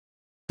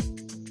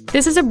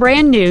This is a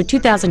brand new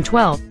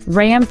 2012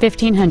 Ram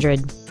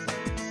 1500.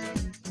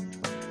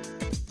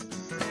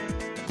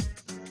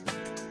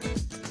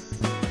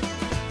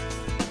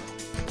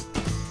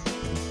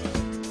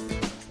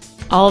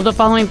 All of the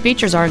following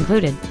features are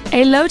included: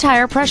 a low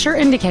tire pressure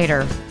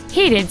indicator,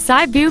 heated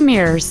side view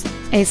mirrors,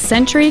 a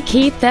Sentry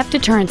key theft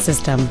deterrent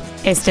system,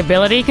 a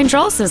stability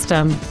control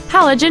system,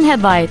 halogen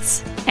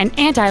headlights, an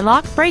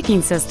anti-lock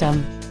braking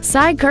system,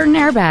 side curtain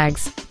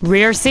airbags,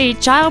 rear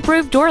seat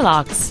child-proof door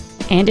locks,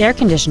 and air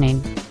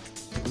conditioning.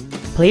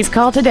 Please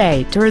call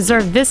today to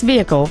reserve this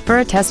vehicle for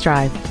a test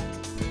drive.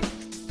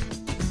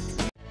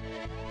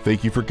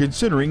 Thank you for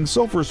considering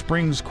Sulphur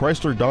Springs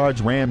Chrysler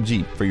Dodge Ram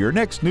Jeep for your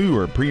next new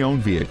or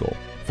pre-owned vehicle.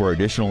 For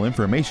additional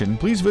information,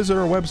 please visit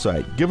our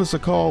website, give us a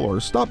call, or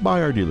stop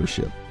by our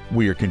dealership.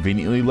 We are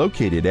conveniently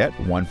located at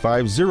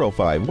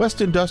 1505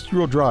 West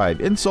Industrial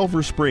Drive in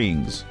Sulphur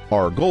Springs.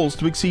 Our goal is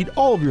to exceed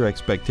all of your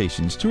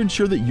expectations to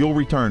ensure that you'll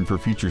return for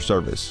future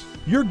service.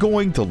 You're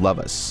going to love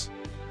us.